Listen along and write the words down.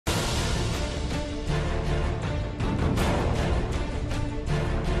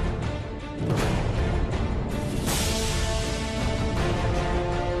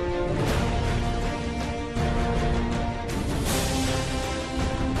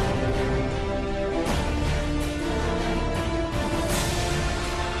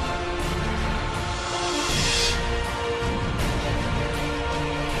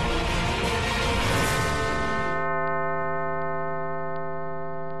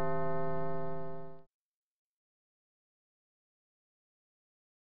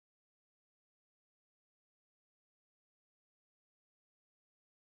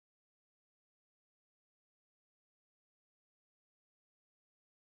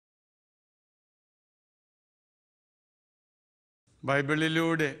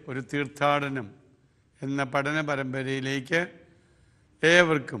ബൈബിളിലൂടെ ഒരു തീർത്ഥാടനം എന്ന പഠന പരമ്പരയിലേക്ക്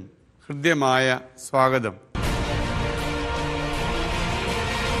ഏവർക്കും ഹൃദ്യമായ സ്വാഗതം.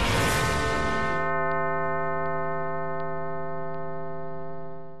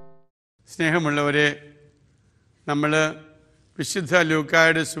 സ്നേഹമുള്ളവരെ, നമ്മൾ വിശുദ്ധ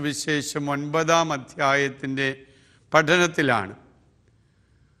ലൂക്കായുടെ സുവിശേഷം 9-ാം അധ്യായത്തിൻ്റെ പഠനത്തിലാണ്.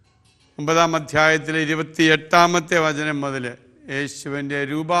 9-ാം അധ്യായത്തിലെ 28-ാമത്തെ വചനം മുതൽ യേശുവിൻ്റെ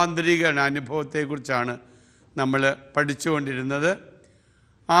രൂപാന്തരീകരണ അനുഭവത്തെക്കുറിച്ചാണ് നമ്മൾ പഠിച്ചുകൊണ്ടിരുന്നത്.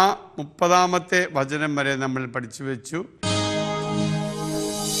 ആ 30-ാമത്തെ വചനം വരെ നമ്മൾ പഠിച്ചു വെച്ചു.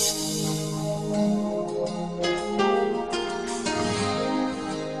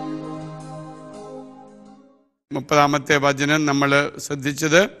 മുപ്പതാമത്തെ വചനം നമ്മൾ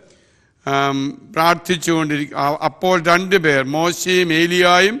ശ്രദ്ധിച്ചത് അപ്പോൾ 2 പേർ മോശയും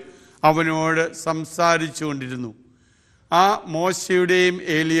ഏലിയായും അവനോട് സംസാരിച്ചു കൊണ്ടിരുന്നു. ആ മോശയുടെയും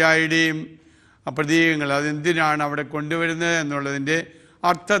ഏലിയായുടെയും പ്രതീകങ്ങൾ അതെന്തിനാണ് അവിടെ കൊണ്ടുവരുന്നത് എന്നുള്ളതിൻ്റെ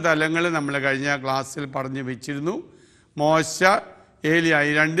അർത്ഥതലങ്ങൾ നമ്മൾ കഴിഞ്ഞ ക്ലാസ്സിൽ പറഞ്ഞു വെച്ചിരുന്നു. മോശ,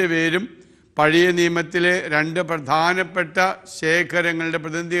 ഏലിയായി 2 പേരും പഴയ നിയമത്തിലെ 2 പ്രധാനപ്പെട്ട ശേഖരങ്ങളുടെ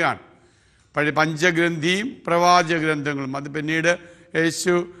പ്രതിനിധിയാണ്. പഞ്ചഗ്രന്ഥിയും പ്രവാചഗ്രന്ഥങ്ങളും. അത് പിന്നീട്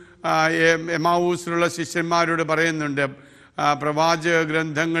യേശു എമാവൂസിലുള്ള ശിഷ്യന്മാരോട് പറയുന്നുണ്ട്, പ്രവാചക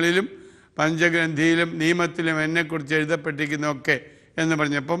ഗ്രന്ഥങ്ങളിലും പഞ്ചഗ്രന്ഥിയിലും നിയമത്തിലും എന്നെക്കുറിച്ച് എഴുതപ്പെട്ടിരിക്കുന്നതൊക്കെ എന്ന്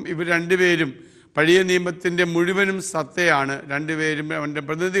പറഞ്ഞപ്പം ഇവർ 2 പേരും പഴയ നിയമത്തിൻ്റെ മുഴുവനും സത്തയാണ്, 2 പേരും അവൻ്റെ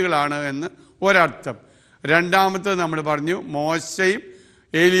പ്രതിനിധികളാണ് എന്ന് ഒരർത്ഥം. രണ്ടാമത്തെ നമ്മൾ പറഞ്ഞു, മോശയും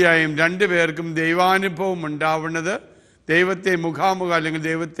ഏലിയായും 2 പേർക്കും ദൈവാനുഭവം ഉണ്ടാവുന്നത്, ദൈവത്തെ മുഖാമുഖം അല്ലെങ്കിൽ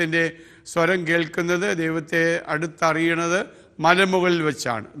ദൈവത്തിൻ്റെ സ്വരം കേൾക്കുന്നത്, ദൈവത്തെ അടുത്തറിയണത് മലമുകളിൽ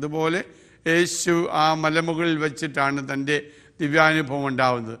വെച്ചാണ്. അതുപോലെ യേശു ആ മലമുകളിൽ വെച്ചിട്ടാണ് തൻ്റെ ദിവ്യാനുഭവം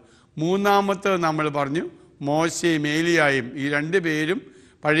ഉണ്ടാവുന്നത്. മൂന്നാമത്തെ നമ്മൾ പറഞ്ഞു, മോശയും ഏലിയായും ഈ 2 പേരും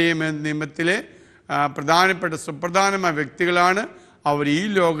പഴയ നിയമത്തിലെ പ്രധാനപ്പെട്ട സുപ്രധാനമായ വ്യക്തികളാണ്. അവർ ഈ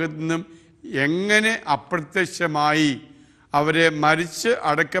ലോകത്തു നിന്നും എങ്ങനെ അപ്രത്യക്ഷമായി അവരെ മരിച്ച്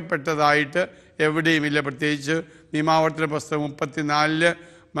അടക്കപ്പെട്ടതായിട്ട് എവിടെയുമില്ല. പ്രത്യേകിച്ച് നിയമാവർത്തന പുസ്തകം 34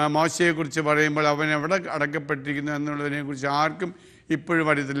 മോശയെക്കുറിച്ച് പറയുമ്പോൾ അവൻ എവിടെ അടക്കപ്പെട്ടിരിക്കുന്നു എന്നുള്ളതിനെക്കുറിച്ച് ആർക്കും ഇപ്പോഴും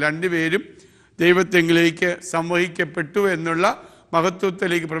അറിയത്തില്ല. 2 പേരും ദൈവത്തെങ്കിലേക്ക് സംവഹിക്കപ്പെട്ടു എന്നുള്ള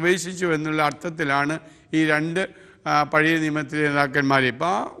മഹത്വത്തിലേക്ക് പ്രവേശിച്ചു എന്നുള്ള അർത്ഥത്തിലാണ് ഈ 2 പഴയ നിയമത്തിലെ നേതാക്കന്മാരെ. ഇപ്പം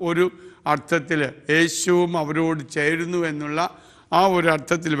ആ ഒരു അർത്ഥത്തിൽ യേശുവും അവരോട് ചേരുന്നു എന്നുള്ള ആ ഒരു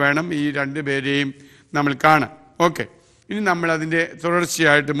അർത്ഥത്തിൽ വേണം ഈ 2 പേരെയും നമ്മൾ കാണാൻ. ഓക്കെ, ഇനി നമ്മൾ അതിൻ്റെ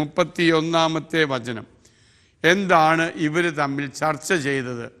തുടർച്ചയായിട്ട് 31-ാമത്തെ വചനം എന്താണ് ഇവർ തമ്മിൽ ചർച്ച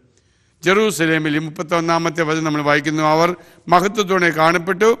ചെയ്തത്. ജെറൂസലേമിൽ 31-ാമത്തെ വചനം നമ്മൾ വായിക്കുന്നു. അവർ മഹത്വത്തോടെ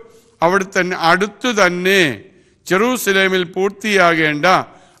കാണപ്പെട്ടു, അവിടെ തന്നെ അടുത്തു തന്നെ ജെറൂസലേമിൽ പൂർത്തിയാകേണ്ട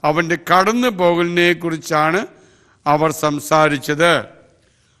അവൻ്റെ കടന്നു പോകലിനെ കുറിച്ചാണ് അവർ സംസാരിച്ചത്.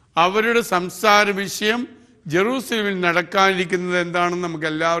 അവരുടെ സംസാര വിഷയം ജെറൂസലേമിൽ നടക്കാനിരിക്കുന്നത് എന്താണെന്ന് നമുക്ക്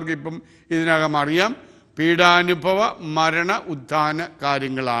എല്ലാവർക്കും ഇപ്പം ഇതിനകം അറിയാം. പീഡാനുഭവ, മരണ, ഉത്ഥാന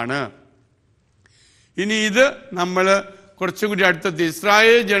കാര്യങ്ങളാണ്. ഇനി ഇത് നമ്മൾ കുറച്ചും കൂടി അടുത്തെത്തി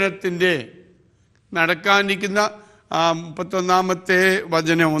ഇസ്രായേൽ ജനത്തിൻ്റെ നടക്കാനിരിക്കുന്ന 31-ാമത്തെ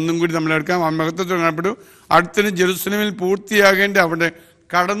വചനം ഒന്നും കൂടി നമ്മൾ എടുക്കാം. മഹത്വത്തോടെ കാണപ്പെട്ടു, അടുത്തിന് ജെറുസലേമിൽ പൂർത്തിയാകേണ്ട അവിടെ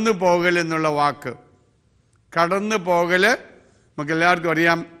കടന്നു പോകൽ എന്നുള്ള വാക്ക്. കടന്നു പോകൽ നമുക്ക് എല്ലാവർക്കും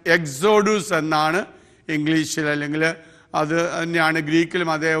അറിയാം, എക്സോഡൂസ് എന്നാണ് ഇംഗ്ലീഷിൽ, അല്ലെങ്കിൽ അത് തന്നെയാണ്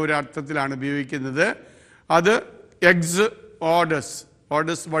ഗ്രീക്കിലും അതേ ഒരു അർത്ഥത്തിലാണ് ഉപയോഗിക്കുന്നത്. അത്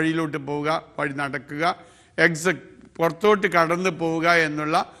ഓഡസ് വഴിയിലോട്ട് പോവുക, വഴി നടക്കുക. പുറത്തോട്ട് കടന്നു പോവുക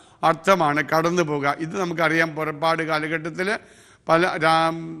എന്നുള്ള അർത്ഥമാണ് കടന്നു പോവുക. ഇത് നമുക്കറിയാം, പുറപ്പാട് കാലഘട്ടത്തിൽ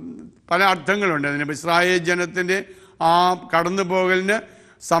പല അർത്ഥങ്ങളുണ്ട് അതിന്. ഇസ്രായേൽ ജനത്തിൻ്റെ ആ കടന്നു പോകലിന്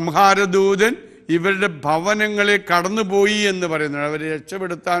സംഹാരദൂതൻ ഇവരുടെ ഭവനങ്ങളെ കടന്നുപോയി എന്ന് പറയുന്നത് അവരെ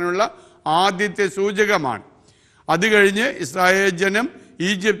രക്ഷപ്പെടുത്താനുള്ള ആദ്യത്തെ സൂചകമാണ്. അത് കഴിഞ്ഞ് ഇസ്രായേൽ ജനം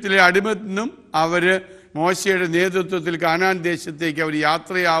ഈജിപ്തിലെ അടിമത്തിൽ നിന്നും അവർ മോശയുടെ നേതൃത്വത്തിൽ കാനാൻ ദേശത്തേക്ക് അവർ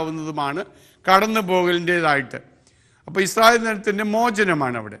യാത്രയാവുന്നതുമാണ് കടന്നു പോകലിൻ്റേതായിട്ട്. അപ്പോൾ ഇസ്രായേൽ ജനത്തിൻ്റെ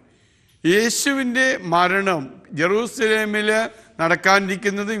മോചനമാണ് അവിടെ. യേശുവിൻ്റെ മരണം ജെറൂസലേമിൽ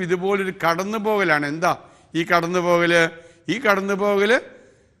നടക്കാനിരിക്കുന്നതും ഇതുപോലൊരു കടന്നു പോകലാണ്. എന്താ ഈ കടന്നു പോകൽ? ഈ കടന്നു പോകൽ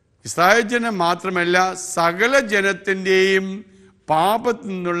ഇസ്രായേൽ ജനം മാത്രമല്ല, സകല ജനത്തിൻ്റെയും പാപത്തിൽ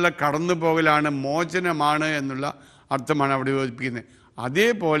നിന്നുള്ള കടന്നു പോകലാണ്, മോചനമാണ് എന്നുള്ള അർത്ഥമാണ് അവിടെ യോജിപ്പിക്കുന്നത്.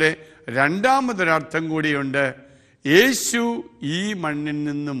 അതേപോലെ രണ്ടാമതൊരർത്ഥം കൂടിയുണ്ട്. യേശു ഈ മണ്ണിൽ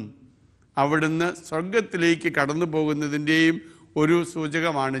നിന്നും അവിടുന്ന് സ്വർഗത്തിലേക്ക് കടന്നു പോകുന്നതിൻ്റെയും ഒരു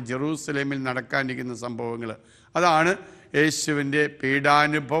സൂചകമാണ് ജെറൂസലേമിൽ നടക്കാനിരിക്കുന്ന സംഭവങ്ങൾ. അതാണ് യേശുവിൻ്റെ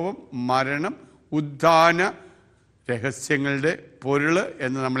പീഡാനുഭവം, മരണം, ഉത്ഥാന, രഹസ്യങ്ങളുടെ പൊരുള്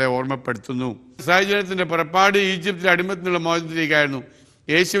എന്ന് നമ്മളെ ഓർമ്മപ്പെടുത്തുന്നു. ഇസ്രായേൽ ജനത്തിൻ്റെ പുറപ്പാട് ഈജിപ്തിലെ അടിമത്തിനുള്ള മോചനത്തിലേക്കായിരുന്നു.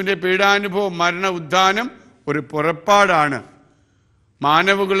 യേശുവിൻ്റെ പീഡാനുഭവം, മരണ, ഉദ്ധാനം ഒരു പുറപ്പാടാണ്.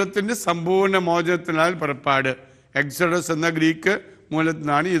 മാനവകുലത്തിൻ്റെ സമ്പൂർണ്ണ മോചനത്തിനാൽ പുറപ്പാട്. എക്സോഡസ് എന്ന ഗ്രീക്ക് മൂലത്തിൽ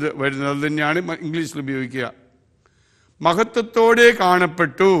നിന്നാണ് ഇത് വരുന്നത്. അത് തന്നെയാണ് ഇംഗ്ലീഷിൽ ഉപയോഗിക്കുക. മഹത്വത്തോടെ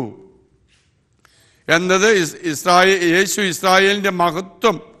കാണപ്പെട്ടു എന്നത് യേശു ഇസ്രായേലിൻ്റെ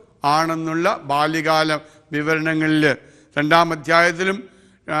മഹത്വം ആണെന്നുള്ള ബാല്യകാല വിവരണങ്ങളിൽ 2-ാം അധ്യായത്തിലും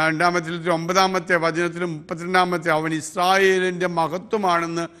 9-ാമത്തെ വചനത്തിലും 32-ാമത്തെ അവൻ ഇസ്രായേലിൻ്റെ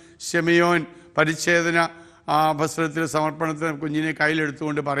മഹത്വമാണെന്ന് ശിമയോൻ പരിച്ഛേദന അവസരത്തിൽ സമർപ്പണത്തിന് കുഞ്ഞിനെ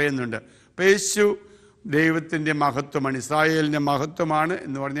കയ്യിലെടുത്തുകൊണ്ട് പറയുന്നുണ്ട്. അപ്പോൾ യേശു ദൈവത്തിൻ്റെ മഹത്വമാണ്, ഇസ്രായേലിൻ്റെ മഹത്വമാണ്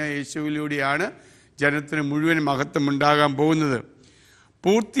എന്ന് പറഞ്ഞാൽ യേശുവിലൂടെയാണ് ജനത്തിന് മുഴുവൻ മഹത്വം ഉണ്ടാകാൻ പോകുന്നത്.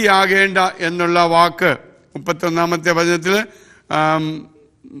 പൂർത്തിയാകേണ്ട എന്നുള്ള വാക്ക് 31-ാമത്തെ വചനത്തിൽ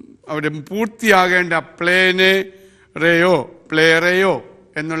അവിടെ പൂർത്തിയാകേണ്ട പ്ലേറയോ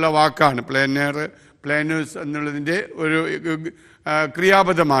എന്നുള്ള വാക്കാണ്. പ്ലേനോസ് എന്നുള്ളതിൻ്റെ ഒരു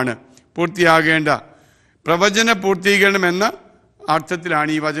ക്രിയാപദമാണ്. പൂർത്തിയാകേണ്ട, പ്രവചന പൂർത്തീകരണം എന്ന അർത്ഥത്തിലാണ്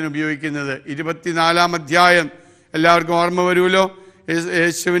ഈ വചനം ഉപയോഗിക്കുന്നത്. 24-ാം അധ്യായം എല്ലാവർക്കും ഓർമ്മ വരുമല്ലോ.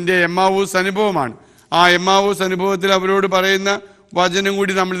 യേശുവിൻ്റെ എമ്മാവൂസ് അനുഭവമാണ്. ആ എമ്മാവൂസ് അനുഭവത്തിൽ അവരോട് പറയുന്ന വചനം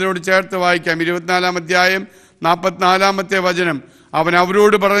കൂടി നമ്മളിതിനോട് ചേർത്ത് വായിക്കാം. 24-ാം അധ്യായം 44-ാമത്തെ വചനം. അവൻ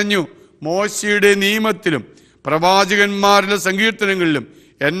അവരോട് പറഞ്ഞു, മോശയുടെ നിയമത്തിലും പ്രവാചകന്മാരുടെ സങ്കീർത്തനങ്ങളിലും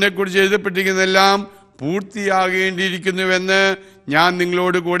എന്നെക്കുറിച്ച് എഴുതപ്പെട്ടിരിക്കുന്നതെല്ലാം പൂർത്തിയാകേണ്ടിയിരിക്കുന്നുവെന്ന് ഞാൻ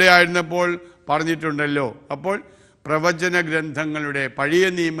നിങ്ങളോട് കൂടെ ആയിരുന്നപ്പോൾ പറഞ്ഞിട്ടുണ്ടല്ലോ. അപ്പോൾ പ്രവചന ഗ്രന്ഥങ്ങളുടെ പഴയ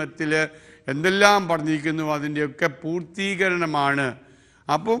നിയമത്തിൽ എന്തെല്ലാം പറഞ്ഞിരിക്കുന്നു അതിൻ്റെയൊക്കെ പൂർത്തീകരണമാണ്.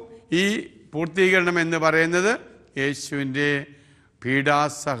 അപ്പോൾ ഈ പൂർത്തീകരണം എന്ന് പറയുന്നത് യേശുവിൻ്റെ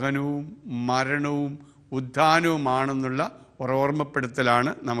പീഡാസഹനവും മരണവും ഉദ്ധാനവുമാണെന്നുള്ള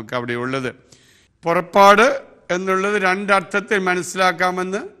ഓർമ്മപ്പെടുത്തലാണ് നമുക്കവിടെ ഉള്ളത്. പുറപ്പാട് എന്നുള്ളത് രണ്ടർത്ഥത്തിൽ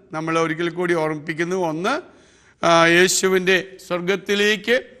മനസ്സിലാക്കാമെന്ന് നമ്മൾ ഒരിക്കൽ കൂടി ഓർമ്മിപ്പിക്കുന്നു. ഒന്ന്, യേശുവിൻ്റെ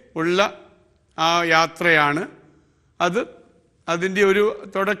സ്വർഗത്തിലേക്ക് ഉള്ള ആ യാത്രയാണ്. അതിൻ്റെ ഒരു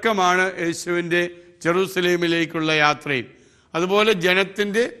തുടക്കമാണ് യേശുവിൻ്റെ ജെറൂസലേമിലേക്കുള്ള യാത്രയും. അതുപോലെ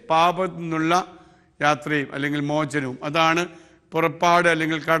ജനത്തിൻ്റെ പാപത്തിൽ നിന്നുള്ള യാത്രയും അല്ലെങ്കിൽ മോചനവും. അതാണ് പുറപ്പാട്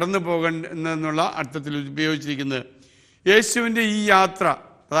അല്ലെങ്കിൽ കടന്നു പോകണമെന്നുള്ള അർത്ഥത്തിൽ ഉപയോഗിച്ചിരിക്കുന്നത്. യേശുവിൻ്റെ ഈ യാത്ര,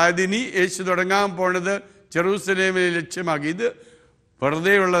 അതായത് ഇനി യേശു തുടങ്ങാൻ പോണത് ജെറൂസലേമിനെ ലക്ഷ്യമാക്കി. ഇത്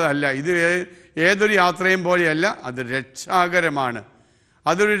വെറുതെ ഉള്ളതല്ല, ഇത് ഏതൊരു യാത്രയും പോലെയല്ല, അത് രക്ഷാകരമാണ്.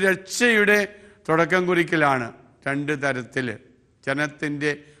 അതൊരു രക്ഷയുടെ തുടക്കം കുറിക്കലാണ്. 2 തരത്തിൽ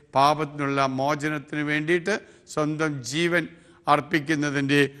ജനത്തിൻ്റെ പാപത്തിനുള്ള മോചനത്തിന് വേണ്ടിയിട്ട് സ്വന്തം ജീവൻ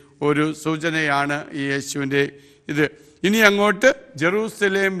അർപ്പിക്കുന്നതിൻ്റെ ഒരു സൂചനയാണ് ഈ യേശുവിൻ്റെ ഇത്. ഇനി അങ്ങോട്ട്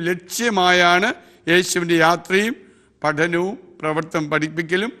ജെറൂസലേം ലക്ഷ്യമായാണ് യേശുവിൻ്റെ യാത്രയും പഠനവും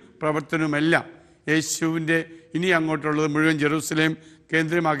പഠിപ്പിക്കലും പ്രവർത്തനവുമെല്ലാം. യേശുവിൻ്റെ ഇനി അങ്ങോട്ടുള്ളത് മുഴുവൻ ജെറൂസലേം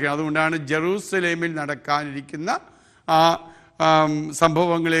കേന്ദ്രമാക്കി. അതുകൊണ്ടാണ് ജെറൂസലേമിൽ നടക്കാനിരിക്കുന്ന ആ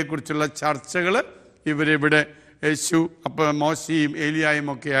സംഭവങ്ങളെക്കുറിച്ചുള്ള ചർച്ചകൾ ഇവരിവിടെ യേശു മോശയും ഏലിയായും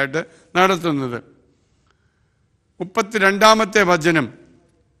ഒക്കെ ആയിട്ട് നടത്തുന്നത്. 32-ാമത്തെ വചനം.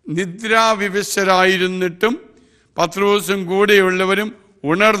 നിദ്രാവിവശരായിരുന്നിട്ടും പത്രോസും കൂടെയുള്ളവരും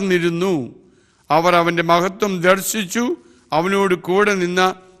ഉണർന്നിരുന്നു. അവർ അവൻ്റെ മഹത്വം ദർശിച്ചു, അവനോട് കൂടെ നിന്ന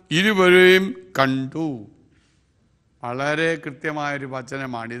ഇരുവരെയും കണ്ടു. വളരെ കൃത്യമായൊരു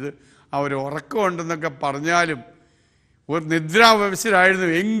വചനമാണിത്. അവർ ഉറക്കമുണ്ടെന്നൊക്കെ പറഞ്ഞാലും ഒരു നിദ്രാവശരായിരുന്നു,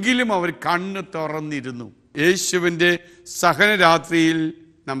 എങ്കിലും അവർ കണ്ണ് തുറന്നിരുന്നു. യേശുവിൻ്റെ സഹനരാത്രിയിൽ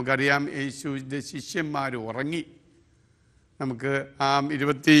നമുക്കറിയാം യേശുവിൻ്റെ ശിഷ്യന്മാർ ഉറങ്ങി. നമുക്ക് ആ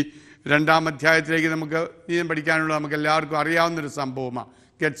 22-ാം അധ്യായത്തിലേക്ക് നമുക്ക് നീന്തം പഠിക്കാനുള്ള നമുക്ക് എല്ലാവർക്കും അറിയാവുന്നൊരു സംഭവമാണ്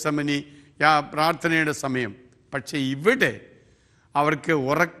ഗെത്സമനി പ്രാർത്ഥനയുടെ സമയം. പക്ഷേ ഇവിടെ അവർക്ക്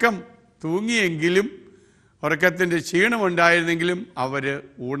ഉറക്കം തൂങ്ങിയെങ്കിലും ഉറക്കത്തിൻ്റെ ക്ഷീണമുണ്ടായിരുന്നെങ്കിലും അവർ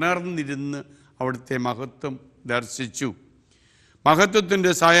ഉണർന്നിരുന്ന് അവിടുത്തെ മഹത്വം ദർശിച്ചു.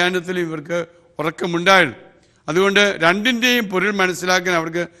 മഹത്വത്തിൻ്റെ സായാഹ്നത്തിൽ ഇവർക്ക് ഉറക്കമുണ്ടായിരുന്നു. അതുകൊണ്ട് രണ്ടിൻ്റെയും പൊരുൾ മനസ്സിലാക്കാൻ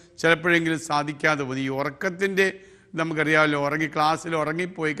അവർക്ക് ചിലപ്പോഴെങ്കിലും സാധിക്കാതെ പോയി. ഈ ഉറക്കത്തിൻ്റെ നമുക്കറിയാമല്ലോ, ക്ലാസ്സിൽ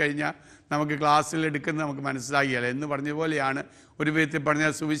ഉറങ്ങിപ്പോയി കഴിഞ്ഞാൽ നമുക്ക് ക്ലാസ്സിൽ എടുക്കുന്നത് നമുക്ക് മനസ്സിലാകില്ല എന്ന് പറഞ്ഞ പോലെയാണ് ഒരു വിധത്തിൽ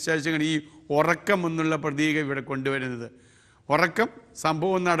പറഞ്ഞാൽ സുവിശേഷകൻ ഈ ഉറക്കം എന്നുള്ള പ്രതീകം ഇവിടെ കൊണ്ടുവരുന്നത്. ഉറക്കം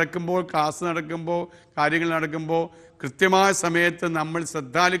സംഭവം നടക്കുമ്പോൾ, ക്ലാസ് നടക്കുമ്പോൾ, കാര്യങ്ങൾ നടക്കുമ്പോൾ കൃത്യമായ സമയത്ത് നമ്മൾ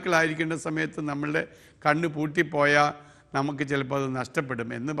ശ്രദ്ധാലുക്കളായിരിക്കേണ്ട സമയത്ത് നമ്മളുടെ കണ്ണ് പൂട്ടിപ്പോയാൽ നമുക്ക് ചിലപ്പോൾ അത് നഷ്ടപ്പെടും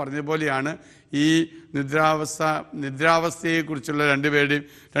എന്ന് പറഞ്ഞ പോലെയാണ് ഈ നിദ്രാവസ്ഥയെക്കുറിച്ചുള്ള രണ്ട്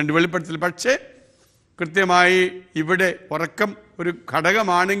വെളിപ്പെടുത്തൽ. പക്ഷേ കൃത്യമായി ഇവിടെ ഉറക്കം ഒരു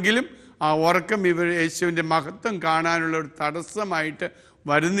ഘടകമാണെങ്കിലും ആ ഉറക്കം യേശുവിൻ്റെ മഹത്വം കാണാനുള്ള ഒരു തടസ്സമായിട്ട്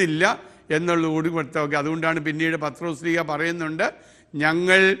വരുന്നില്ല എന്നുള്ള കൂടി വ്യക്തമാക്കി. അതുകൊണ്ടാണ് പിന്നീട് പത്രോസ് ശ്ലീഹ പറയുന്നുണ്ട്,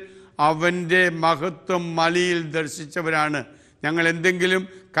 ഞങ്ങൾ അവൻ്റെ മഹത്വം മലയിൽ ദർശിച്ചവരാണ്. ഞങ്ങൾ എന്തെങ്കിലും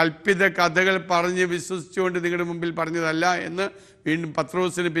കൽപ്പിത കഥകൾ പറഞ്ഞ് വിശ്വസിച്ചുകൊണ്ട് നിങ്ങളുടെ മുമ്പിൽ പറഞ്ഞതല്ല എന്ന് വീണ്ടും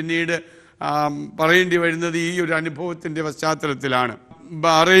പത്രോസിന് പിന്നീട് പറയേണ്ടി വരുന്നത് ഈ ഒരു അനുഭവത്തിൻ്റെ പശ്ചാത്തലത്തിലാണ്.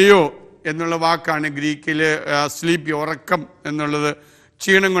 ബറയോ എന്നുള്ള വാക്കാണ് ഗ്രീക്കിൽ സ്ലീപ്പി, ഉറക്കം എന്നുള്ളത്.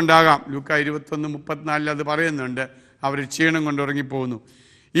 ക്ഷീണം കൊണ്ടാകാം. ലൂക്ക 21:34 അത് പറയുന്നുണ്ട്. അവർ ക്ഷീണം കൊണ്ട് ഉറങ്ങിപ്പോകുന്നു.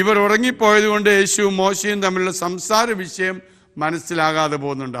 ഇവർ ഉറങ്ങിപ്പോയത് കൊണ്ട് യേശുവും മോശയും തമ്മിലുള്ള സംസാര വിഷയം മനസ്സിലാകാതെ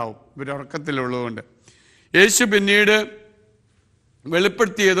പോകുന്നുണ്ടാവും, ഇവർ ഉറക്കത്തിലുള്ളതുകൊണ്ട്. യേശു പിന്നീട്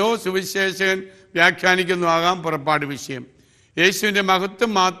വെളിപ്പെടുത്തിയതോ സുവിശേഷകൻ വ്യാഖ്യാനിക്കുന്നതാകാം പുറപ്പാട് വിഷയം. യേശുവിൻ്റെ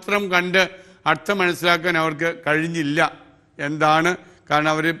മഹത്വം മാത്രം കണ്ട് അർത്ഥം മനസ്സിലാക്കാൻ അവർക്ക് കഴിഞ്ഞില്ല. എന്താണ്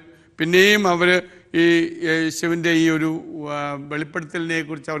കാരണം? പിന്നെയും അവർ ഈ യേശുവിൻ്റെ ഈ ഒരു വെളിപ്പെടുത്തലിനെ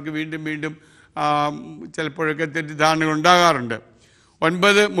കുറിച്ച് അവർക്ക് വീണ്ടും വീണ്ടും ചിലപ്പോഴൊക്കെ തെറ്റിദ്ധാരണകൾ ഉണ്ടാകാറുണ്ട്.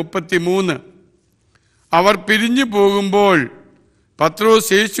 9:33 അവർ പിരിഞ്ഞു പോകുമ്പോൾ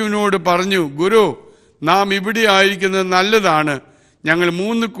പത്രോസ് യേശുവിനോട് പറഞ്ഞു, ഗുരു, നാം ഇവിടെ ആയിരിക്കുന്നത് നല്ലതാണ്. ഞങ്ങൾ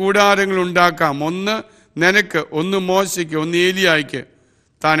 3 കൂടാരങ്ങൾ ഉണ്ടാക്കാം. ഒന്ന് നിനക്ക്, ഒന്ന് മോശയ്ക്ക്, ഒന്ന് ഏലിയായ്ക്ക്.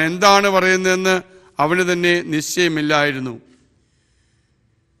 താൻ എന്താണ് പറയുന്നതെന്ന് അവന് തന്നെ നിശ്ചയമില്ലായിരുന്നു.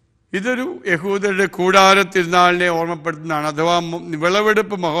 ഇതൊരു യഹൂദരുടെ കൂടാര തിരുനാളിനെ ഓർമ്മപ്പെടുത്തുന്നതാണ്. അഥവാ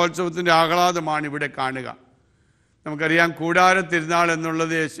വിളവെടുപ്പ് മഹോത്സവത്തിൻ്റെ ആഹ്ലാദമാണ് ഇവിടെ കാണുക. നമുക്കറിയാം, കൂടാര തിരുനാൾ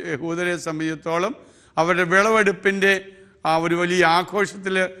എന്നുള്ളത് യഹൂദരെ സംബന്ധിച്ചിടത്തോളം അവരുടെ വിളവെടുപ്പിൻ്റെ ഒരു വലിയ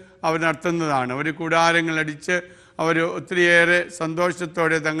ആഘോഷത്തിൽ അവർ നടത്തുന്നതാണ്. അവർ കൂടാരങ്ങളടിച്ച് അവർ ഒത്തിരിയേറെ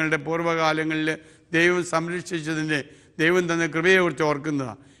സന്തോഷത്തോടെ തങ്ങളുടെ പൂർവ്വകാലങ്ങളിൽ ദൈവം സംരക്ഷിച്ചതിൻ്റെ, ദൈവം തന്ന കൃപയെക്കുറിച്ച്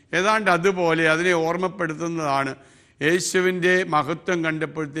ഓർക്കുന്നതാണ്. ഏതാണ്ട് അതുപോലെ അതിനെ ഓർമ്മപ്പെടുത്തുന്നതാണ്. യേശുവിൻ്റെ മഹത്വം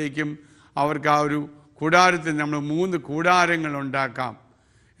കണ്ടപ്പോഴത്തേക്കും അവർക്ക് ആ ഒരു കൂടാരത്തിൽ നമ്മൾ 3 കൂടാരങ്ങൾ ഉണ്ടാക്കാം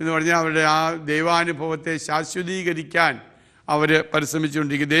എന്ന് പറഞ്ഞാൽ അവരുടെ ആ ദൈവാനുഭവത്തെ ശാശ്വതീകരിക്കാൻ അവർ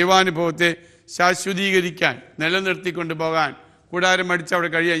പരിശ്രമിച്ചുകൊണ്ടിരിക്കും. ദൈവാനുഭവത്തെ ശാശ്വതീകരിക്കാൻ, നിലനിർത്തിക്കൊണ്ട് പോകാൻ. കൂടാരം അടിച്ച് അവിടെ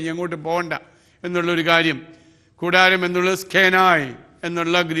കഴിയാൻ, ഇനി അങ്ങോട്ട് പോകണ്ട എന്നുള്ളൊരു കാര്യം. കൂടാരം എന്നുള്ളത് സ്കേനായ്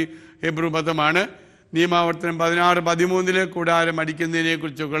എന്നുള്ള ഹെബ്രു പദമാണ്. നിയമാവർത്തനം 16:13 കൂടാരം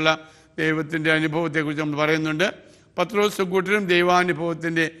അടിക്കുന്നതിനെക്കുറിച്ചൊക്കെയുള്ള ദൈവത്തിൻ്റെ അനുഭവത്തെക്കുറിച്ച് നമ്മൾ പറയുന്നുണ്ട്. പത്രോസ് കൂട്ടരും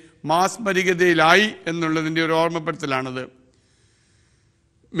ദൈവാനുഭവത്തിൻ്റെ മാസ്മരികതയിലായി എന്നുള്ളതിൻ്റെ ഒരു ഓർമ്മപ്പെടുത്തലാണത്.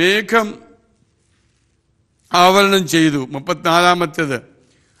 മേഘം ആവരണം ചെയ്തു. 34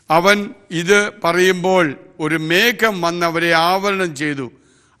 അവൻ ഇത് പറയുമ്പോൾ ഒരു മേഘം വന്നവരെ ആവരണം ചെയ്തു.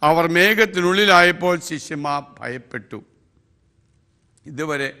 അവർ മേഘത്തിനുള്ളിലായപ്പോൾ ശിഷ്യന്മാർ ഭയപ്പെട്ടു.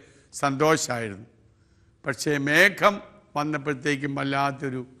 ഇതുവരെ സന്തോഷമായിരുന്നു, പക്ഷേ മേഘം വന്നപ്പോഴത്തേക്കും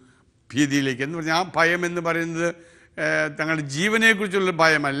വല്ലാത്തൊരു ഭീതിയിലേക്ക്. എന്ന് പറഞ്ഞാൽ ആ ഭയം എന്ന് പറയുന്നത് തങ്ങളുടെ ജീവനെക്കുറിച്ചുള്ള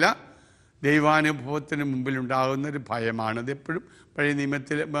ഭയമല്ല, ദൈവാനുഭവത്തിന് മുമ്പിലുണ്ടാകുന്നൊരു ഭയമാണ്. അതെപ്പോഴും പഴയ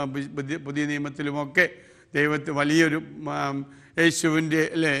നിയമത്തിൽ പുതിയ നിയമത്തിലുമൊക്കെ ദൈവത്തിന് വലിയൊരു യേശുവിൻ്റെ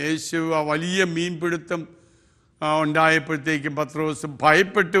യേശു വലിയ മീൻപിടുത്തം ഉണ്ടായപ്പോഴത്തേക്കും പത്രോസ്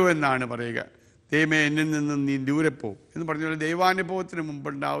ഭയപ്പെട്ടു എന്നാണ് പറയുക. ദൈവമേ, എന്നിൽ നിന്ന് നീ ദൂരെ പോകും എന്ന് പറഞ്ഞ ദൈവാനുഭവത്തിന്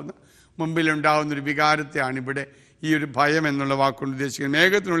മുമ്പിലുണ്ടാകുന്നൊരു വികാരത്തെയാണ് ഇവിടെ ഈ ഒരു ഭയം എന്നുള്ള വാക്കുകൊണ്ട് ഉദ്ദേശിക്കുന്നത്.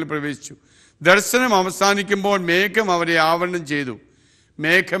 മേഘത്തിനുള്ളിൽ പ്രവേശിച്ചു. ദർശനം അവസാനിക്കുമ്പോൾ മേഘം അവരെ ആവരണം ചെയ്തു.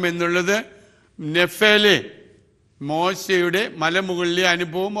 മേഘം എന്നുള്ളത് നെഫേലെ, മോശയുടെ മലമുകളിലെ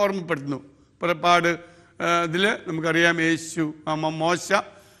അനുഭവം ഓർമ്മപ്പെടുത്തുന്നു. പുറപ്പാട് ഇതിൽ നമുക്കറിയാം, മോശ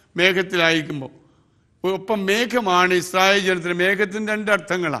മേഘത്തിലായിരിക്കുമ്പോൾ ഒപ്പം മേഘമാണ് ഇസ്രായേൽ ജനത്തിന്. മേഘത്തിന് 2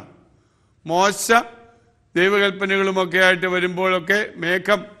 അർത്ഥങ്ങളാണ്. മോശ ദൈവകൽപ്പനകളുമൊക്കെ ആയിട്ട് വരുമ്പോഴൊക്കെ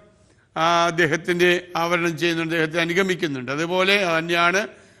മേഘം അദ്ദേഹത്തിൻ്റെ ആവരണം ചെയ്യുന്നുണ്ട്, അദ്ദേഹത്തെ അനുഗമിക്കുന്നുണ്ട്. അതുപോലെ തന്നെയാണ്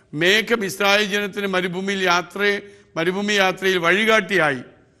മേഘം ഇസ്രായേൽ ജനത്തിന് മരുഭൂമി യാത്രയിൽ വഴികാട്ടിയായി.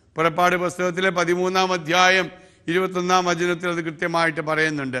 പുറപ്പാട് പുസ്തകത്തിലെ 13-ാം അധ്യായം 21-ാം വചനത്തിൽ അത് കൃത്യമായിട്ട്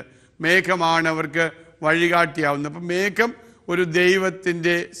പറയുന്നുണ്ട്. മേഘമാണ് അവർക്ക് വഴികാട്ടിയാവുന്നത്. അപ്പം മേഘം ഒരു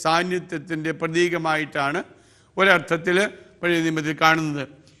ദൈവത്തിൻ്റെ സാന്നിധ്യത്തിൻ്റെ പ്രതീകമായിട്ടാണ് ഒരർത്ഥത്തിൽ പഴയ നിയമത്തിൽ കാണുന്നത്.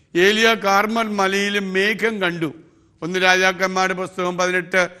 ഏലിയ കാർമൽ മലയിലും മേഘം കണ്ടു. 1 രാജാക്കന്മാരുടെ പുസ്തകം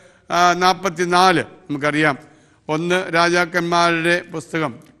 18:44 നമുക്കറിയാം. 1 രാജാക്കന്മാരുടെ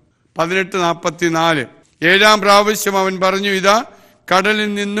പുസ്തകം 18:44 7-ാം പ്രാവശ്യം അവൻ പറഞ്ഞു, ഇതാ കടലിൽ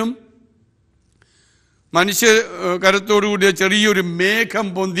നിന്നും മനുഷ്യ കരത്തോടുകൂടിയ ചെറിയൊരു മേഘം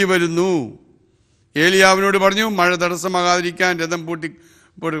പൊന്തി വരുന്നു. ഏലിയാവിനോട് പറഞ്ഞു, മഴ തടസ്സമാകാതിരിക്കാൻ രഥം പൂട്ടി.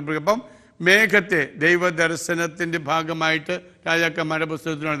 അപ്പം മേഘത്തെ ദൈവദർശനത്തിൻ്റെ ഭാഗമായിട്ട് രാജാക്കന്മാരുടെ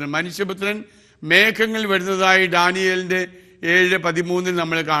പുസ്തകത്തിൽ നടത്തുന്നു. മനുഷ്യപുത്രൻ മേഘങ്ങൾ വരുന്നതായി ഡാനിയേലിൻ്റെ 7:13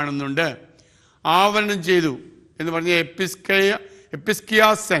 നമ്മൾ കാണുന്നുണ്ട്. ആവരണം ചെയ്തു എന്ന് പറഞ്ഞ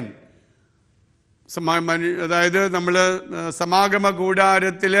എപ്പിസ്കിയാസൻ, അതായത് നമ്മൾ സമാഗമ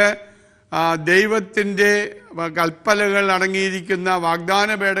കൂടാരത്തിൽ ദൈവത്തിൻ്റെ കൽപ്പനകൾ അടങ്ങിയിരിക്കുന്ന, വാഗ്ദാന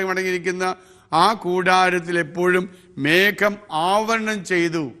പേടകം അടങ്ങിയിരിക്കുന്ന ആ കൂടാരത്തിൽ എപ്പോഴും മേഘം ആവരണം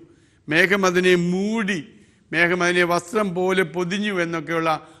ചെയ്തു. മേഘം അതിനെ മൂടി, മേഘം അതിനെ വസ്ത്രം പോലെ പൊതിഞ്ഞു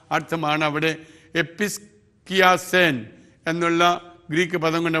എന്നൊക്കെയുള്ള അർത്ഥമാണ് അവിടെ എപ്പിസ്കിയാസേൻ എന്നുള്ള ഗ്രീക്ക്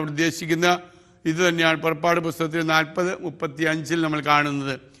പദം കൊണ്ട് അവിടെ ഉദ്ദേശിക്കുന്ന ഇത് തന്നെയാണ് പുറപ്പാട് പുസ്തകത്തിൽ 40:35 നമ്മൾ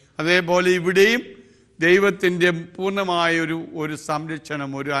കാണുന്നത്. അതേപോലെ ഇവിടെയും ദൈവത്തിൻ്റെ പൂർണ്ണമായ ഒരു സംരക്ഷണം,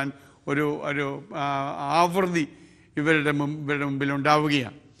 ഒരു ആവൃത്തി ഇവരുടെ മുമ്പിൽ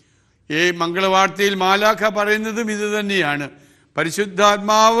ഉണ്ടാവുകയാണ്. ഈ മംഗളവാർത്തയിൽ മാലാഖ പറയുന്നതും ഇത് തന്നെയാണ്.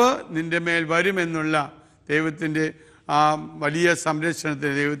 പരിശുദ്ധാത്മാവ് നിൻ്റെ മേൽ വരുമെന്നുള്ള ദൈവത്തിൻ്റെ ആ വലിയ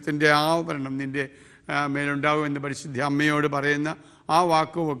സംരക്ഷണത്തിന്, ദൈവത്തിൻ്റെ ആവരണം നിൻ്റെ മേലുണ്ടാകുമെന്ന് പരിശുദ്ധ അമ്മയോട് പറയുന്ന ആ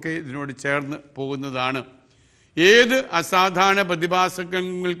വാക്കുമൊക്കെ ഇതിനോട് ചേർന്ന് പോകുന്നതാണ്. ഏത് അസാധാരണ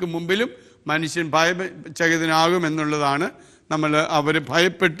പ്രതിഭാസങ്ങൾക്ക് മുമ്പിലും മനുഷ്യൻ ഭയചകിതനാകുമെന്നുള്ളതാണ് അവർ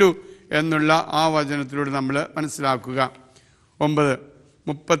ഭയപ്പെട്ടു എന്നുള്ള ആ വചനത്തിലൂടെ നമ്മൾ മനസ്സിലാക്കുക.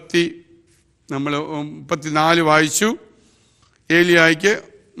 34 വായിച്ചു. ഏലിയായ്ക്ക്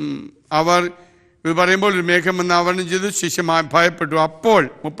അവർ ഇത് പറയുമ്പോൾ ഒരു മേഘം വന്ന് ആവരണം ചെയ്തു, ശിഷ്യമായി ഭയപ്പെട്ടു. അപ്പോൾ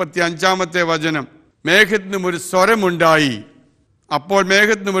 35 വചനം, മേഘത്തിനും ഒരു സ്വരമുണ്ടായി. അപ്പോൾ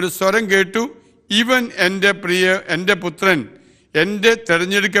മേഘത്തിനും ഒരു സ്വരം കേട്ടു, ഇവൻ എൻ്റെ പുത്രൻ, എൻ്റെ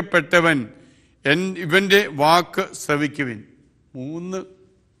തിരഞ്ഞെടുക്കപ്പെട്ടവൻ, ഇവൻ്റെ വാക്ക് ശ്രവിക്കുവിൻ. 3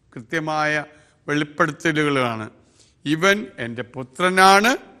 കൃത്യമായ വെളിപ്പെടുത്തലുകളാണ്. ഇവൻ എൻ്റെ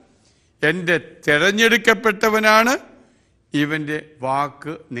പുത്രനാണ്, എൻ്റെ തിരഞ്ഞെടുക്കപ്പെട്ടവനാണ്, ഇവൻ്റെ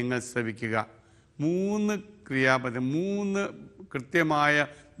വാക്ക് നിങ്ങൾ ശ്രവിക്കുക. 3 ക്രിയാപദം, 3 കൃത്യമായ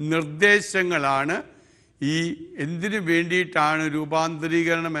നിർദ്ദേശങ്ങളാണ്. ഈ എന്തിനു വേണ്ടിയിട്ടാണ്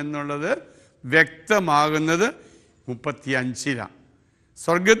രൂപാന്തരീകരണം എന്നുള്ളത് വ്യക്തമാകുന്നത് 35-ലാണ്.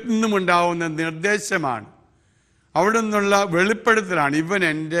 സ്വർഗത്തിൽ നിന്നുമുണ്ടാവുന്ന നിർദ്ദേശമാണ്, അവിടെ നിന്നുള്ള വെളിപ്പെടുത്തലാണ്. ഇവൻ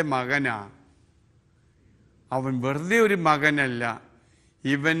എൻ്റെ മകനാണ്. അവൻ വെറുതെ ഒരു മകനല്ല,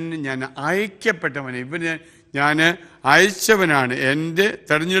 ഇവൻ ഞാൻ അയക്കപ്പെട്ടവൻ, ഇവന് ഞാൻ അയച്ചവനാണ്, എൻ്റെ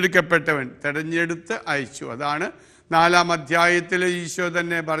തിരഞ്ഞെടുക്കപ്പെട്ടവൻ, തിരഞ്ഞെടുത്ത് അയച്ചു. അതാണ് 4-ാം അധ്യായത്തിൽ ഈശോ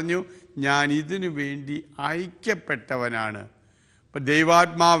തന്നെ പറഞ്ഞു, ഞാൻ ഇതിനു വേണ്ടി അയക്കപ്പെട്ടവനാണ്. അപ്പം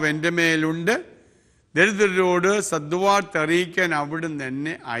ദൈവാത്മാവ് എൻ്റെ മേലുണ്ട്, ദരിദ്രരോട് സദ്വാർത്ത അറിയിക്കാൻ അവിടുന്ന്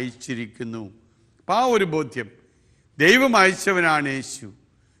എന്നെ അയച്ചിരിക്കുന്നു. അപ്പം ആ ഒരു ബോധ്യം, ദൈവം അയച്ചവനാണ് യേശു,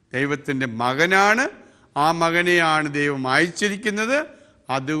 ദൈവത്തിൻ്റെ മകനാണ്, ആ മകനെയാണ് ദൈവം അയച്ചിരിക്കുന്നത്.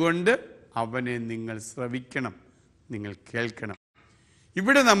 അതുകൊണ്ട് അവനെ നിങ്ങൾ ശ്രവിക്കണം, നിങ്ങൾ കേൾക്കണം.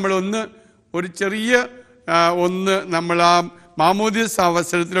 ഇവിടെ നമ്മളൊന്ന് ഒരു ചെറിയ നമ്മൾ ആ മാമോദീസ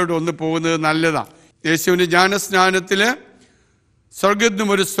അവസരത്തിലോട്ട് ഒന്ന് പോകുന്നത് നല്ലതാണ്. യേശുവിൻ്റെ ജ്ഞാനസ്നാനത്തിൽ സ്വർഗത്തിനും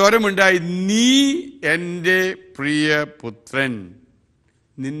ഒരു സ്വരമുണ്ടായി, നീ എൻ്റെ പ്രിയ പുത്രൻ,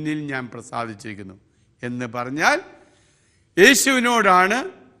 നിന്നിൽ ഞാൻ പ്രസാദിച്ചിരിക്കുന്നു എന്ന് പറഞ്ഞാൽ യേശുവിനോടാണ്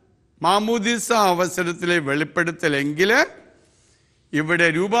മാമോദീസ അവസരത്തിലെ വെളിപ്പെടുത്തലെങ്കിൽ, ഇവിടെ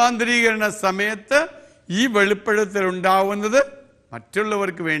രൂപാന്തരീകരണ സമയത്ത് ഈ വെളിപ്പെടുത്തൽ ഉണ്ടാവുന്നത്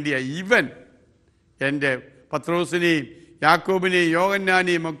മറ്റുള്ളവർക്ക് വേണ്ടിയാണ്. ഇവൻ എൻ്റെ പത്രോസിനെയും യാക്കോബിനെയും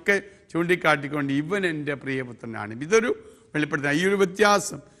യോഹന്നാനെയും ഒക്കെ ചൂണ്ടിക്കാട്ടിക്കൊണ്ട് ഇവൻ എൻ്റെ പ്രിയപുത്രനാണ്. ഇതൊരു വെളിപ്പെടുത്തൽ. ഈ ഒരു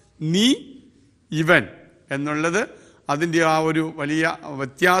വ്യത്യാസം, നീ ഇവൻ എന്നുള്ളത്, അതിൻ്റെ ആ ഒരു വലിയ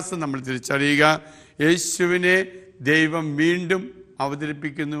വ്യത്യാസം നമ്മൾ തിരിച്ചറിയുക. യേശുവിനെ ദൈവം വീണ്ടും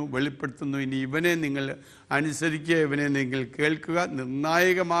അവതരിപ്പിക്കുന്നു, വെളിപ്പെടുത്തുന്നു. ഇനി ഇവനെ നിങ്ങൾ അനുസരിക്കുക, ഇവനെ നിങ്ങൾ കേൾക്കുക.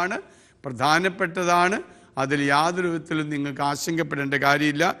 നിർണായകമാണ്, പ്രധാനപ്പെട്ടതാണ്. അതിൽ യാതൊരു വിധത്തിലും നിങ്ങൾക്ക് ആശങ്കപ്പെടേണ്ട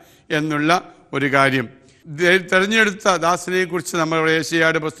കാര്യമില്ല എന്നുള്ള ഒരു കാര്യം. തിരഞ്ഞെടുത്ത ദാസനെ കുറിച്ച് നമ്മൾ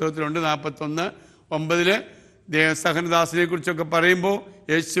യേശയ്യായുടെ പുസ്തകത്തിലുണ്ട്. 41:9 സഹനദാസനെ കുറിച്ചൊക്കെ പറയുമ്പോൾ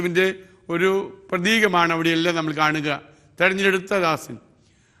യേശുവിൻ്റെ ഒരു പ്രതീകമാണ് അവിടെയെല്ലാം നമ്മൾ കാണുക. തിരഞ്ഞെടുത്ത ദാസൻ,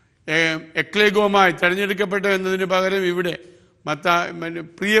 എക്ലേഗോമായി തിരഞ്ഞെടുക്കപ്പെട്ട എന്നതിന് പകരം ഇവിടെ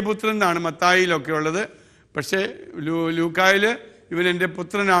പ്രിയപുത്രൻ എന്നാണ് മത്തായിലൊക്കെ ഉള്ളത്. പക്ഷേ ലൂക്കായിൽ ഇവൻ എൻ്റെ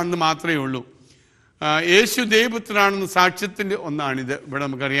പുത്രനാണെന്ന് മാത്രമേ ഉള്ളൂ. യേശു ദൈവപുത്രനാണെന്ന് സാക്ഷ്യത്തിൻ്റെ ഒന്നാണിത്. ഇവിടെ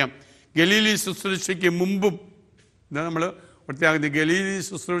നമുക്കറിയാം, ഗലീലി ശുശ്രൂഷയ്ക്ക് മുമ്പും നമ്മൾ പ്രത്യേകത, ഗലീലി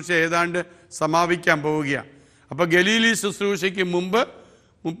ശുശ്രൂഷ ഏതാണ്ട് സമാപിക്കാൻ പോവുകയാണ്. അപ്പോൾ ഗലീലി ശുശ്രൂഷയ്ക്ക് മുമ്പ്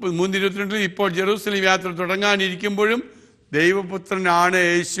 3:22 ഇപ്പോൾ ജെറൂസലേം യാത്ര തുടങ്ങാനിരിക്കുമ്പോഴും ദൈവപുത്രനാണ്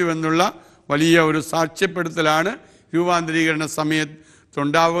യേശു എന്നുള്ള വലിയ ഒരു സാക്ഷ്യപ്പെടുത്തലാണ് രൂപാന്തരീകരണ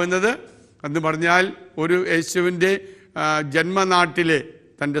സമയത്തുണ്ടാവുന്നത്. എന്ന് പറഞ്ഞാൽ ഒരു യേശുവിൻ്റെ ജന്മനാട്ടിലെ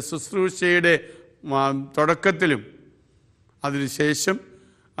തൻ്റെ ശുശ്രൂഷയുടെ തുടക്കത്തിലും അതിനുശേഷം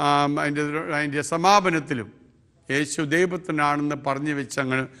അതിൻ്റെ സമാപനത്തിലും യേശു ദൈവപുത്രനാണെന്ന് പറഞ്ഞു വെച്ച്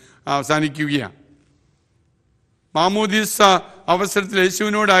അങ്ങ് അവസാനിക്കുകയാണ്. മാമോദീസ അവസരത്തിൽ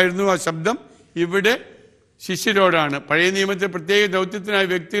യേശുവിനോടായിരുന്നു ആ ശബ്ദം, ഇവിടെ ശിഷ്യരോടാണ്. പഴയ നിയമത്തിൽ പ്രത്യേക ദൗത്യത്തിനായി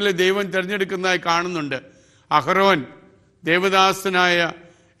വ്യക്തികളെ ദൈവം തിരഞ്ഞെടുക്കുന്നതായി കാണുന്നുണ്ട്. അഹ്റോൻ, ദേവദാസനായ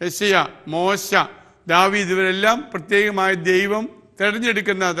യെശയ്യ, മോശ, ദാവീദ്, ഇവരെല്ലാം പ്രത്യേകമായി ദൈവം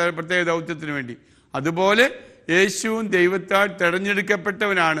തിരഞ്ഞെടുക്കുന്ന പ്രത്യേക ദൗത്യത്തിന് വേണ്ടി. അതുപോലെ യേശുവും ദൈവത്താൽ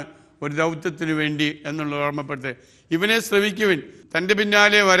തിരഞ്ഞെടുക്കപ്പെട്ടവനാണ് ഒരു ദൗത്യത്തിന് വേണ്ടി എന്നുള്ള ഓർമ്മപ്പെടുത്തൽ. ഇവനെ ശ്രവിക്കുവിൻ. തൻ്റെ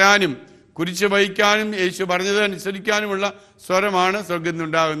പിന്നാലെ വരാനും കുരിശ് വഹിക്കാനും യേശു പറഞ്ഞത് അനുസരിക്കാനുമുള്ള സ്വരമാണ് സ്വർഗ്ഗത്തിൽ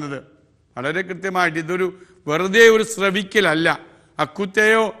നിന്നുണ്ടാകുന്നത്. വളരെ കൃത്യമായിട്ട് ഇതൊരു വെറുതെ ഒരു ശ്രവിക്കലല്ല.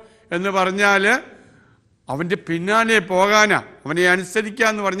 അക്കുത്തയോ എന്ന് പറഞ്ഞാൽ അവൻ്റെ പിന്നാലെ പോകാനാ, അവനെ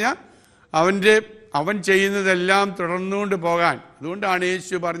അനുസരിക്കാന്ന് പറഞ്ഞാൽ അവൻ ചെയ്യുന്നതെല്ലാം തുടർന്നുകൊണ്ട് പോകാൻ. അതുകൊണ്ടാണ്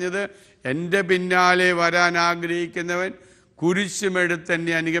യേശു പറഞ്ഞത്, എൻ്റെ പിന്നാലെ വരാൻ ആഗ്രഹിക്കുന്നവൻ കുരിശുമെടുത്ത്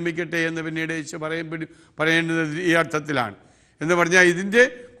എന്നെ അനുഗമിക്കട്ടെ എന്ന് പിന്നീട് യേശു പറയേണ്ടത് ഈ അർത്ഥത്തിലാണ്. എന്ന് പറഞ്ഞാൽ ഇതിൻ്റെ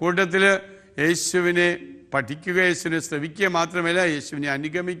കൂട്ടത്തിൽ യേശുവിനെ പഠിക്കുക, യേശുവിനെ ശ്രവിക്കുക മാത്രമല്ല, യേശുവിനെ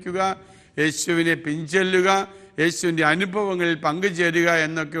അനുഗമിക്കുക, യേശുവിനെ പിൻചെല്ലുക, യേശുവിൻ്റെ അനുഭവങ്ങളിൽ പങ്കുചേരുക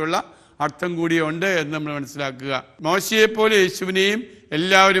എന്നൊക്കെയുള്ള അർത്ഥം കൂടിയുണ്ട് എന്ന് നമ്മൾ മനസ്സിലാക്കുക. മോശയെപ്പോലെ യേശുവിനെയും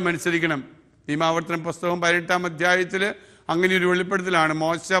എല്ലാവരും അനുസരിക്കണം. നിയമാവർത്തനം പുസ്തകം 18-ാം അധ്യായത്തിൽ അങ്ങനെ ഒരു വെളിപ്പെടുത്തലാണ്.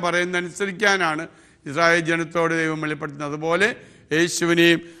 മോശ പറയുന്നതനുസരിക്കാനാണ് ഇസ്രായേൽ ജനത്തോട് ദൈവം വെളിപ്പെടുത്തുന്നത്. അതുപോലെ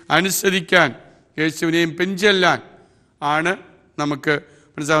യേശുവിനെയും അനുസരിക്കാൻ, യേശുവിനെയും പിൻചെല്ലാൻ ആണ് നമുക്ക്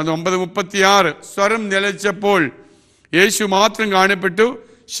മനസ്സിലാകുന്നത്. 9:36 സ്വരം നിലച്ചപ്പോൾ യേശു മാത്രം കാണപ്പെട്ടു,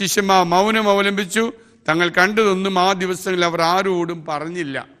 ശിഷ്യന്മാർ മൗനം അവലംബിച്ചു, തങ്ങൾ കണ്ടതൊന്നും ആ ദിവസങ്ങളിൽ അവർ ആരോടും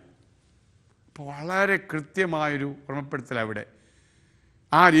പറഞ്ഞില്ല. അപ്പോൾ വളരെ കൃത്യമായൊരു ഓർമ്മപ്പെടുത്തൽ അവിടെ.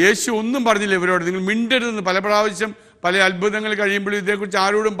 യേശു ഒന്നും പറഞ്ഞില്ല ഇവരോട്, നിങ്ങൾ മിണ്ടരുതെന്ന്. പല പ്രാവശ്യം പല അത്ഭുതങ്ങൾ കഴിയുമ്പോഴും ഇതേക്കുറിച്ച്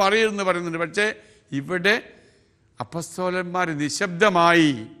ആരോടും പറയരുതെന്ന് പറയുന്നുണ്ട്. പക്ഷേ ഇവിടെ അപ്പസ്തോലന്മാർ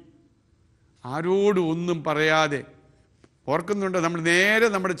നിശബ്ദമായി, ആരോടും ഒന്നും പറയാതെ. ഓർക്കുന്നുണ്ട്, നമ്മൾ നേരെ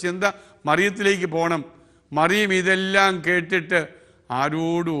നമ്മുടെ ചിന്ത മറിയത്തിലേക്ക് പോകണം. മറിയം ഇതെല്ലാം കേട്ടിട്ട്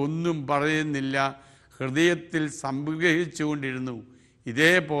ആരോടും ഒന്നും പറയുന്നില്ല, ഹൃദയത്തിൽ സംഗ്രഹിച്ചുകൊണ്ടിരുന്നു.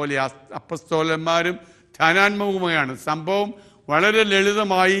 ഇതേപോലെ അപ്പസ്തോലന്മാരും ധ്യാനാത്മകവുമാണ്. സംഭവം വളരെ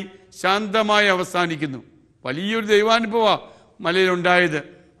ലളിതമായി ശാന്തമായി അവസാനിക്കുന്നു. വലിയൊരു ദൈവാനുഭവമാണ് മലയിലുണ്ടായത്.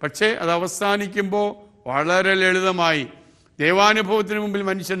 പക്ഷേ അത് അവസാനിക്കുമ്പോൾ വളരെ ലളിതമായി. ദൈവാനുഭവത്തിന് മുമ്പിൽ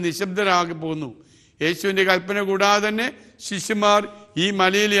മനുഷ്യൻ നിശബ്ദരാകി പോകുന്നു. യേശുവിൻ്റെ കൽപ്പന കൂടാതെ തന്നെ ശിഷ്യന്മാർ ഈ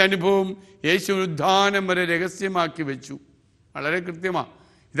മലയിലെ അനുഭവം യേശു ഉദ്ധാനം വരെ രഹസ്യമാക്കി വെച്ചു. വളരെ കൃത്യമാണ്.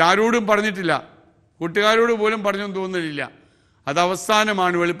 ഇതാരോടും പറഞ്ഞിട്ടില്ല, കൂട്ടുകാരോട് പോലും പറഞ്ഞെന്ന് തോന്നുന്നില്ല. അത്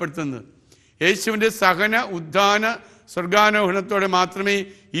അവസാനമാണ് വെളിപ്പെടുത്തുന്നത്. യേശുവിൻ്റെ സഹന, ഉദ്ധാന, സ്വർഗാരോഹണത്തോടെ മാത്രമേ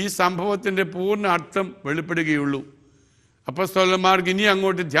ഈ സംഭവത്തിൻ്റെ പൂർണ്ണ അർത്ഥം വെളിപ്പെടുകയുള്ളൂ. അപ്പോസ്തലന്മാർക്ക് ഇനി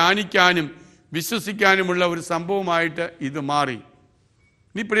അങ്ങോട്ട് ധ്യാനിക്കാനും വിശ്വസിക്കാനുമുള്ള ഒരു സംഭവമായിട്ട് ഇത് മാറി.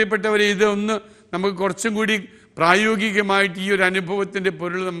 ഇനി പ്രിയപ്പെട്ടവരെ, ഇതൊന്ന് നമുക്ക് കുറച്ചും കൂടി പ്രായോഗികമായിട്ട് ഈ ഒരു അനുഭവത്തിൻ്റെ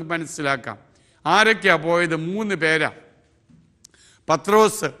പൊരുൾ നമുക്ക് മനസ്സിലാക്കാം. ആരൊക്കെയാണ് പോയത്? 3 പേരാ.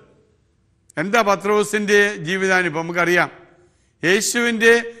 പത്രോസ്. എന്താ പത്രോസിൻ്റെ ജീവിതാനുഭവം? നമുക്കറിയാം.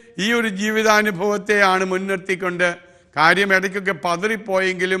 യേശുവിൻ്റെ ഈ ഒരു ജീവിതാനുഭവത്തെയാണ് മുൻനിർത്തിക്കൊണ്ട്, കാര്യം ഇടയ്ക്കൊക്കെ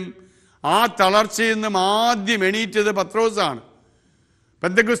പതറിപ്പോയെങ്കിലും ആ തളർച്ചയിൽ നിന്നും ആദ്യം എണീറ്റത് പത്രോസാണ്.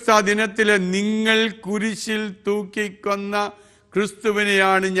 പെന്തക്കോസ്താ ദിനത്തിൽ നിങ്ങൾ കുരിശിൽ തൂക്കിക്കൊന്ന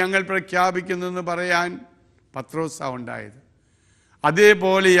ക്രിസ്തുവിനെയാണ് ഞങ്ങൾ പ്രഖ്യാപിക്കുന്നതെന്ന് പറയാൻ പത്രോസാണ് ഉണ്ടായത്.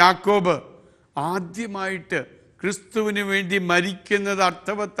 അതേപോലെ യാക്കോബ് ആദ്യമായിട്ട് ക്രിസ്തുവിന് വേണ്ടി മരിക്കുന്നത്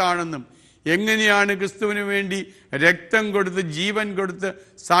അർത്ഥവത്താണെന്നും എങ്ങനെയാണ് ക്രിസ്തുവിന് വേണ്ടി രക്തം കൊടുത്ത് ജീവൻ കൊടുത്ത്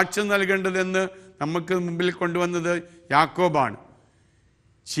സാക്ഷ്യം നൽകേണ്ടതെന്ന് നമുക്ക് മുമ്പിൽ കൊണ്ടുവന്നത് യാക്കോബാണ്.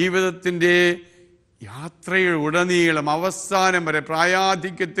 ജീവിതത്തിൻ്റെ യാത്രയിൽ ഉടനീളം അവസാനം വരെ,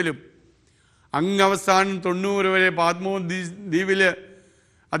 പ്രായാധിക്യത്തിലും അങ്ങവസാനം 90 വരെ പാത്മോ ദ്വീപിൽ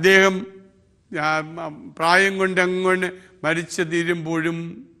അദ്ദേഹം പ്രായം കൊണ്ട് അങ്ങോട്ട് മരിച്ചു തീരുമ്പോഴും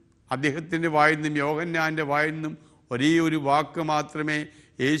അദ്ദേഹത്തിൻ്റെ വായിൽ നിന്നും യോഹന്നാൻ്റെ വായിൽ നിന്നും ഒരേ ഒരു വാക്ക് മാത്രമേ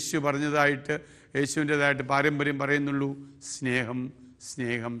യേശു പറഞ്ഞതായിട്ട്, യേശുവിൻ്റെതായിട്ട് പാരമ്പര്യം പറയുന്നുള്ളൂ: സ്നേഹം,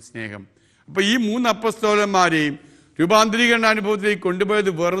 സ്നേഹം, സ്നേഹം. അപ്പോൾ ഈ 3 അപ്പസ്തോലന്മാരെയും രൂപാന്തരീകരണ അനുഭവത്തിലേക്ക്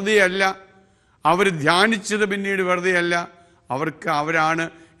കൊണ്ടുപോയത് വെറുതെ അല്ല. അവർ ധ്യാനിച്ചത് പിന്നീട് വെറുതെ അല്ല. അവരാണ്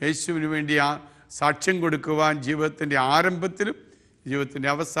യേശുവിന് വേണ്ടി സാക്ഷ്യം കൊടുക്കുവാൻ ജീവിതത്തിൻ്റെ ആരംഭത്തിലും ജീവിതത്തിൻ്റെ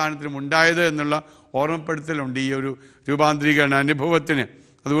അവസാനത്തിലും ഉണ്ടായത് എന്നുള്ള ഓർമ്മപ്പെടുത്തലുണ്ട് ഈ ഒരു രൂപാന്തരീകരണ അനുഭവത്തിന്.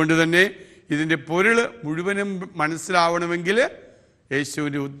 അതുകൊണ്ട് തന്നെ ഇതിൻ്റെ പൊരുൾ മുഴുവനും മനസ്സിലാവണമെങ്കിൽ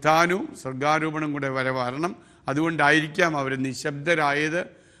യേശുവിൻ്റെ ഉത്ഥാനവും സ്വർഗാരോപണവും കൂടെ വരണം. അതുകൊണ്ടായിരിക്കാം അവർ നിശബ്ദരായത്.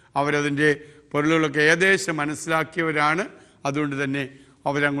 അവരതിൻ്റെ പൊരുളുകളൊക്കെ ഏകദേശം മനസ്സിലാക്കിയവരാണ്. അതുകൊണ്ട് തന്നെ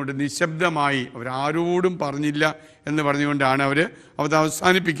അവരങ്ങോട്ട് നിശബ്ദമായി, അവരാരോടും പറഞ്ഞില്ല എന്ന് പറഞ്ഞുകൊണ്ടാണ് അവർ അത്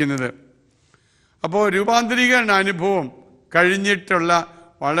അവസാനിപ്പിക്കുന്നത്. അപ്പോൾ രൂപാന്തരീകരണ അനുഭവം കഴിഞ്ഞിട്ടുള്ള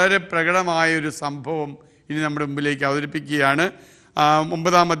വളരെ പ്രകടമായൊരു സംഭവം ഇനി നമ്മുടെ മുമ്പിലേക്ക് അവതരിപ്പിക്കുകയാണ്.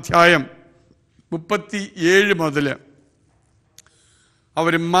 9-ാം അധ്യായം 37 മുതൽ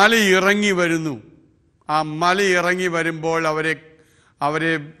അവർ മലയിറങ്ങി വരുന്നു. ആ മലയിറങ്ങി വരുമ്പോൾ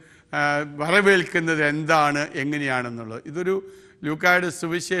അവരെ വരവേൽക്കുന്നത് എന്താണ്, എങ്ങനെയാണെന്നുള്ളത്. ഇതൊരു ലൂക്കായുടെ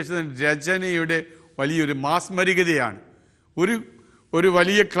സുവിശേഷ രചനയുടെ വലിയൊരു മാസ്മരികതയാണ്. ഒരു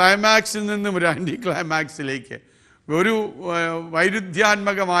വലിയ ക്ലൈമാക്സിൽ നിന്നും ഒരു ആൻറ്റി ക്ലൈമാക്സിലേക്ക് ഒരു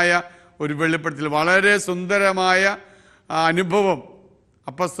വൈരുദ്ധ്യാത്മകമായ ഒരു വെളിപ്പെടുത്തൽ, വളരെ സുന്ദരമായ അനുഭവം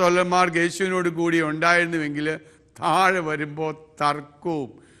അപ്പസ്തോലന്മാർക്ക് യേശുവിനോട് കൂടി ഉണ്ടായിരുന്നുവെങ്കിൽ താഴെ വരുമ്പോൾ തർക്കവും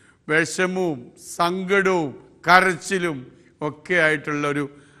വിഷമവും സങ്കടവും കരച്ചിലും ഒക്കെ ആയിട്ടുള്ള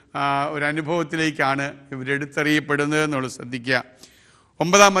ഒരു അനുഭവത്തിലേക്കാണ് ഇവരെടുത്തെറിയപ്പെടുന്നത് എന്നുള്ളത് ശ്രദ്ധിക്കുക.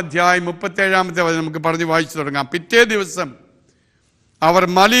 9-ാം അധ്യായം 37-ാമത്തെ നമുക്ക് പറഞ്ഞ് വായിച്ചു തുടങ്ങാം. പിറ്റേ ദിവസം അവർ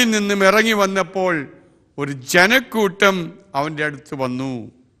മലയിൽ നിന്നും ഇറങ്ങി വന്നപ്പോൾ ഒരു ജനക്കൂട്ടം അവൻ്റെ അടുത്ത് വന്നു.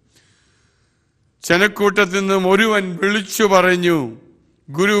 ജനക്കൂട്ടത്തിൽ നിന്നും ഒരുവൻ വിളിച്ചു പറഞ്ഞു,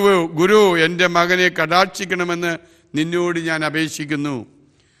 ഗുരു, എൻ്റെ മകനെ കടാക്ഷിക്കണമെന്ന് നിന്നോട് ഞാൻ അപേക്ഷിക്കുന്നു.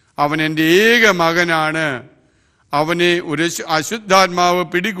 അവൻ എൻ്റെ ഏക മകനാണ്. അവനെ ഒരു അശുദ്ധാത്മാവ്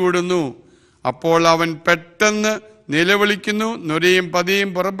പിടികൂടുന്നു. അപ്പോൾ അവൻ പെട്ടെന്ന് നിലവിളിക്കുന്നു. നൊരയും പതിയും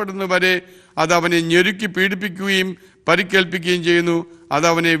പുറപ്പെടുന്നു വരെ അത് അവനെ ഞെരുക്കി പീഡിപ്പിക്കുകയും പരിക്കേൽപ്പിക്കുകയും ചെയ്യുന്നു.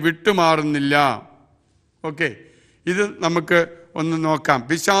 അതവനെ വിട്ടുമാറുന്നില്ല. ഓക്കെ, ഇത് നമുക്ക് ഒന്ന് നോക്കാം.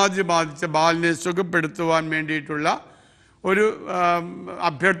 പിശാച് ബാധിച്ച ബാലിനെ സുഖപ്പെടുത്തുവാൻ വേണ്ടിയിട്ടുള്ള ഒരു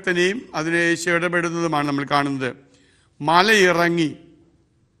അഭ്യർത്ഥനയും അതിനെ യേശു ഇടപെടുന്നതുമാണ് നമ്മൾ കാണുന്നത്. മലയിറങ്ങി,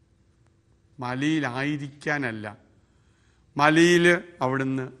 മലയിലായിരിക്കാനല്ല, മലയിൽ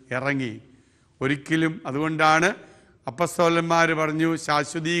അവിടുന്ന് ഇറങ്ങി. ഒരിക്കലും അതുകൊണ്ടാണ് അപ്പസ്തോലന്മാർ പറഞ്ഞു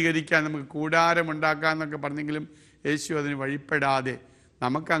ശാശ്വതീകരിക്കാൻ നമുക്ക് കൂടാരമുണ്ടാക്കാമെന്നൊക്കെ പറഞ്ഞെങ്കിലും യേശു അതിന് വഴിപ്പെടാതെ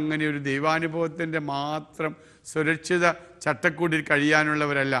നമുക്കങ്ങനെ ഒരു ദൈവാനുഭവത്തിൻ്റെ മാത്രം സുരക്ഷിത ചട്ടക്കൂടിൽ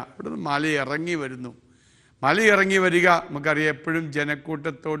കഴിയാനുള്ളവരല്ല. അവിടുന്ന് മലയിറങ്ങി വരുന്നു. മലയിറങ്ങി വരിക നമുക്കറിയാം എപ്പോഴും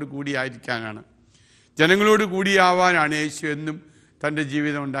ജനക്കൂട്ടത്തോട് കൂടിയായിരിക്കാനാണ്, ജനങ്ങളോട് കൂടിയാവാനാണ് യേശു എന്നും തൻ്റെ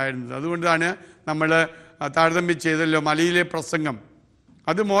ജീവിതം ഉണ്ടായിരുന്നത്. അതുകൊണ്ടാണ് നമ്മൾ താരതമ്യം ചെയ്തല്ലോ മലയിലെ പ്രസംഗം.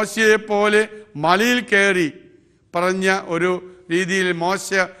 അത് മോശയെപ്പോലെ മലയിൽ കയറി പറഞ്ഞ ഒരു രീതിയിൽ മോശ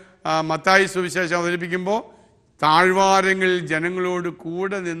മത്തായി സുവിശേഷം അവതരിപ്പിക്കുമ്പോൾ താഴ്വാരങ്ങളിൽ ജനങ്ങളോട്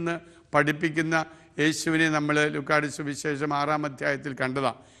കൂടെ നിന്ന് പഠിപ്പിക്കുന്ന യേശുവിനെ നമ്മൾ ലൂക്കായുടെ സുവിശേഷം 6-ാം അധ്യായത്തിൽ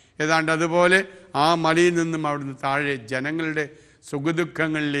കണ്ടതാണ്. ഏതാണ്ട് അതുപോലെ ആ മലയിൽ നിന്നും അവിടുന്ന് താഴെ ജനങ്ങളുടെ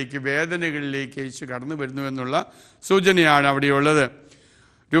സുഖദുഃഖങ്ങളിലേക്ക്, വേദനകളിലേക്ക് യേശു കടന്നു വരുന്നു എന്നുള്ള സൂചനയാണ് അവിടെയുള്ളത്.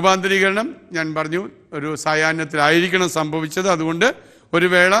 രൂപാന്തരീകരണം ഞാൻ പറഞ്ഞു ഒരു സായാഹ്നത്തിലായിരിക്കണം സംഭവിച്ചത്. അതുകൊണ്ട് ഒരു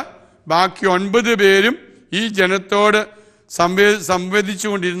വേള ബാക്കി 9 പേരും ഈ ജനത്തോട് സംവദിച്ചു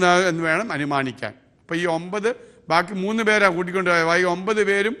കൊണ്ടിരുന്ന എന്ന് വേണം അനുമാനിക്കാൻ. അപ്പോൾ ഈ 9 ബാക്കി 3 പേരാണ് കൂട്ടിക്കൊണ്ട് പോയത്. ഈ 9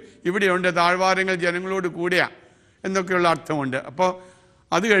 പേരും ഇവിടെയുണ്ട്, താഴ്വാരങ്ങൾ ജനങ്ങളോട് കൂടിയാ എന്നൊക്കെയുള്ള അർത്ഥമുണ്ട്. അപ്പോൾ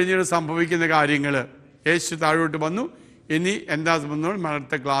അത് കഴിഞ്ഞിട്ട് സംഭവിക്കുന്ന കാര്യങ്ങൾ യേശു താഴോട്ട് വന്നു. ഇനി എന്താ സംഭവം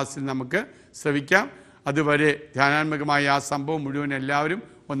അടുത്ത ക്ലാസ്സിൽ നമുക്ക് ശ്രവിക്കാം. അതുവരെ ധ്യാനാത്മകമായ ആ സംഭവം മുഴുവൻ എല്ലാവരും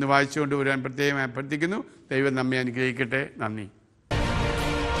ഒന്ന് വായിച്ചുകൊണ്ട് വരാൻ പ്രത്യേകമായി അഭ്യർത്ഥിക്കുന്നു. ദൈവം നമ്മെ അനുഗ്രഹിക്കട്ടെ. നന്ദി.